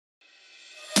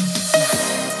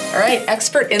All right,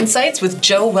 Expert Insights with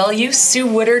Welu. Sue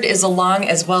Woodard is along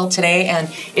as well today, and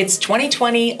it's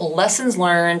 2020 lessons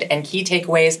learned and key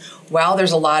takeaways. Wow,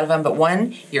 there's a lot of them, but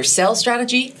one, your sales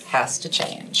strategy has to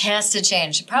change. Has to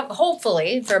change.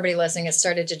 Hopefully, for everybody listening, it's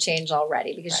started to change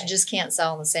already because Right. You just can't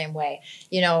sell in the same way.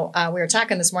 You know, we were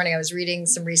talking this morning, I was reading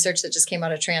some research that just came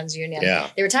out of TransUnion. Yeah.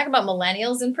 They were talking about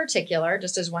millennials in particular,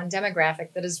 just as one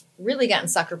demographic that has really gotten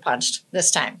sucker punched this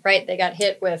time, right? They got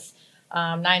hit with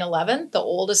 9/11. The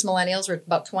oldest millennials were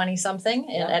about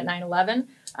 20-something at 9/11.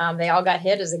 They all got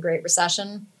hit as the Great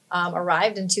Recession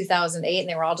arrived in 2008, and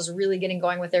they were all just really getting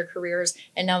going with their careers,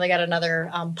 and now they got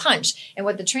another punch. And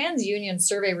what the TransUnion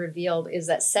survey revealed is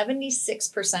that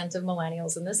 76% of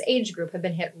millennials in this age group have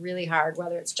been hit really hard,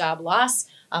 whether it's job loss,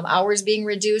 hours being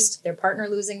reduced, their partner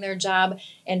losing their job,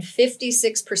 and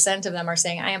 56% of them are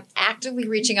saying, I am actively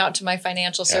reaching out to my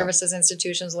financial services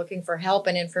institutions looking for help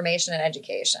and information and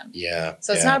education. Yeah.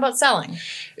 So it's not about selling.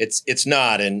 It's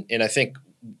not. And I think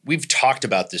we've talked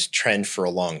about this trend for a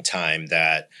long time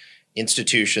that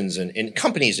institutions and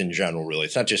companies in general, really,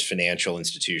 it's not just financial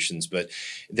institutions, but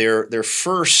their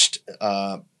first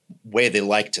way they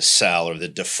like to sell, or the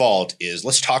default, is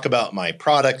let's talk about my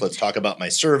product, let's talk about my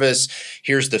service,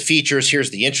 here's the features, here's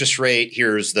the interest rate,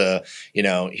 here's the,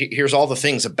 here's all the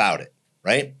things about it,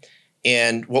 right?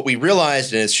 And what we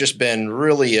realized, and it's just been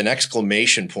really an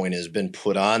exclamation point has been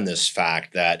put on this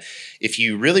fact that if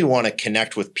you really want to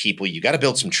connect with people, you got to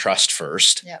build some trust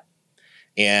first. Yep.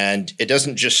 And it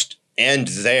doesn't just end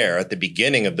there at the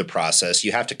beginning of the process.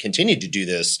 You have to continue to do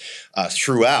this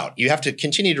throughout. You have to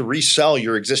continue to resell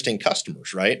your existing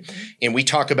customers, right? Mm-hmm. And we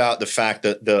talk about the fact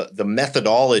that the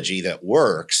methodology that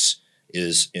works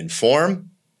is inform,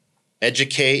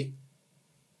 educate,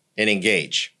 and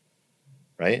engage.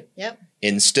 Right? Yep.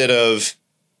 Instead of,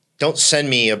 don't send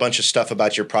me a bunch of stuff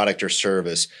about your product or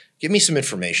service. Give me some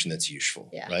information that's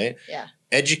useful, right? Yeah.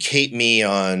 Educate me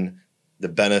on the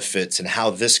benefits and how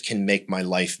this can make my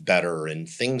life better and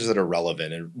things that are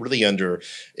relevant. And really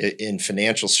in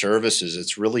financial services,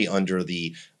 it's really under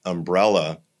the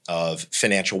umbrella of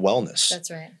financial wellness. That's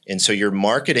right. And so your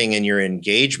marketing and your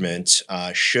engagement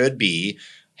should be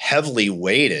heavily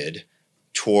weighted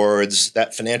towards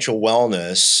that financial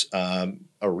wellness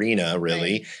arena,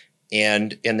 really. Right.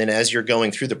 And then as you're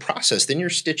going through the process, then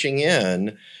you're stitching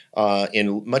in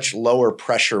much lower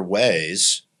pressure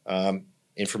ways,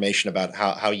 information about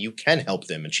how you can help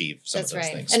them achieve some of those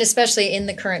things. And especially in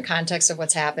the current context of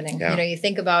what's happening. Yeah. You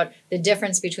think about the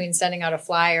difference between sending out a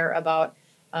flyer about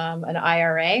an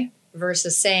IRA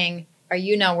versus saying, are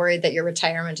you now worried that your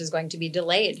retirement is going to be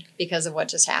delayed because of what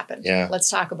just happened? Yeah. Let's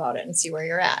talk about it and see where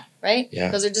you're at, right?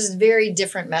 Yeah. Those are just very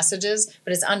different messages,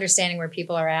 but it's understanding where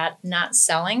people are at, not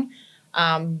selling,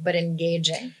 but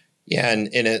engaging. Yeah,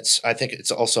 and I think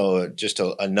it's also just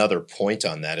another point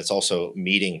on that. It's also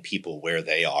meeting people where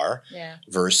they are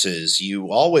versus you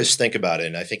always think about it.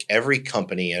 And I think every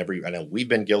company, I know we've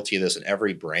been guilty of this, and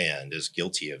every brand is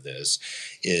guilty of this,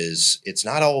 is it's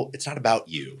not about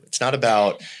you. It's not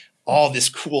about all this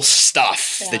cool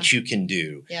stuff that you can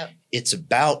do. Yep. It's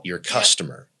about your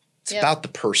customer. It's about the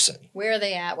person. Where are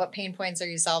they at? What pain points are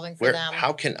you solving for them?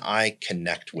 How can I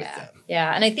connect with them?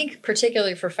 Yeah. And I think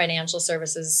particularly for financial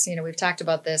services, we've talked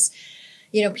about this.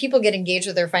 People get engaged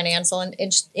with their financial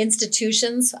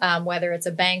institutions, whether it's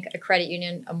a bank, a credit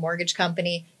union, a mortgage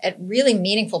company, at really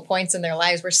meaningful points in their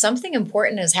lives where something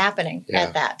important is happening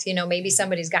at that. Maybe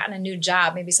somebody's gotten a new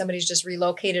job. Maybe somebody's just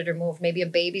relocated or moved. Maybe a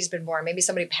baby's been born. Maybe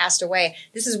somebody passed away.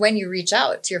 This is when you reach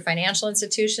out to your financial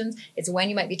institutions. It's when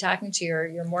you might be talking to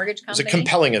your mortgage company. It's a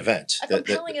compelling event.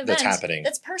 That's happening.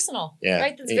 That's personal. Yeah.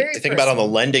 Right? That's very think personal. about on the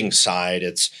lending side,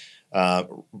 it's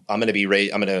I'm going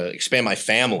to expand my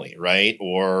family, right?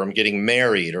 Or I'm getting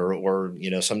married, or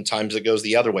sometimes it goes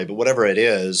the other way. But whatever it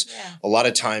is, a lot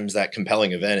of times that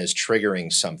compelling event is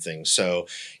triggering something. So,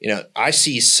 I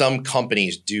see some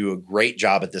companies do a great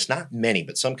job at this. Not many,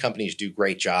 but some companies do a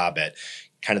great job at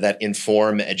kind of that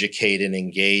inform, educate, and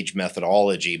engage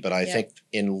methodology. But I think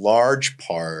in large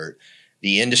part,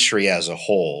 the industry as a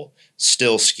whole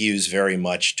still skews very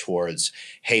much towards,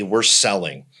 hey, we're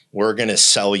selling. We're going to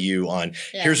sell you on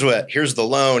here's the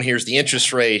loan, here's the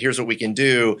interest rate, here's what we can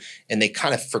do. And they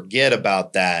kind of forget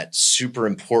about that super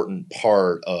important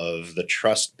part of the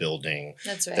trust building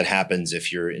that happens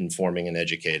if you're informing and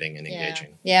educating and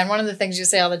engaging. Yeah. And one of the things you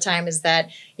say all the time is that,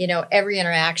 every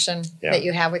interaction that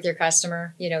you have with your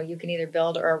customer, you can either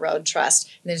build or erode trust.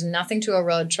 And there's nothing to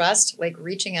erode trust like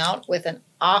reaching out with an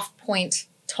off-point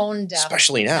tone deaf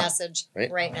especially now, message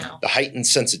right now. The heightened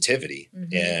sensitivity.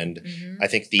 And I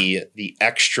think the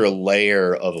extra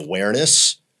layer of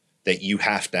awareness that you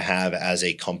have to have as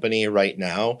a company right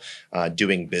now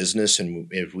doing business. And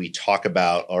if we talk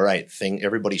about, all right,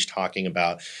 everybody's talking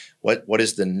about what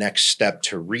is the next step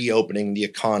to reopening the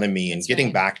economy and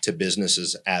getting back to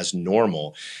businesses as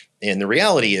normal. And the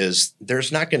reality is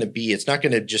it's not going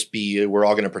to just be, we're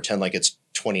all going to pretend like it's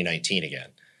 2019 again.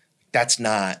 That's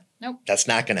not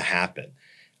going to happen,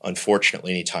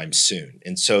 unfortunately, anytime soon.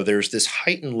 And so there's this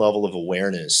heightened level of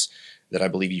awareness that I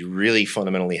believe you really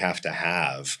fundamentally have to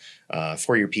have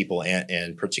for your people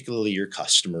and particularly your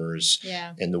customers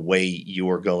and the way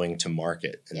you're going to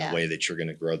market and the way that you're going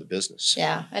to grow the business.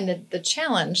 Yeah. And the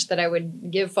challenge that I would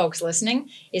give folks listening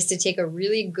is to take a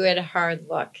really good hard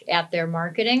look at their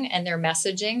marketing and their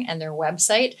messaging and their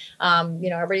website.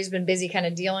 Everybody's been busy kind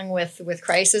of dealing with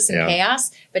crisis and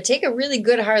chaos, but take a really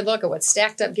good hard look at what's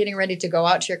stacked up, getting ready to go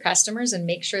out to your customers, and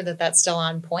make sure that that's still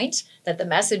on point, that the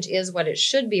message is what it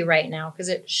should be right now, because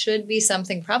it should be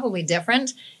something probably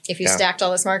different if you stacked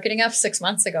all this marketing up 6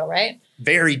 months ago, right?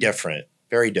 Very different.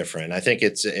 Very different. I think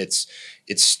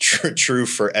it's true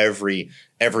for every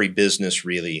business,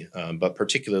 really, but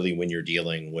particularly when you're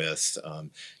dealing with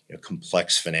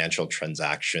complex financial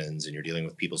transactions and you're dealing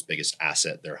with people's biggest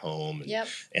asset, their home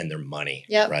and their money.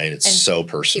 Right? It's so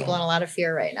personal. People in a lot of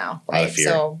fear right now. Right.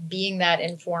 So being that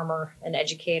informer and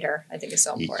educator, I think, is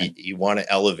so important. You want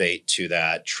to elevate to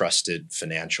that trusted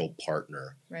financial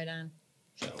partner. Right on.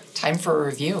 Time for a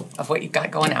review of what you've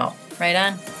got going out. Right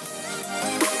on.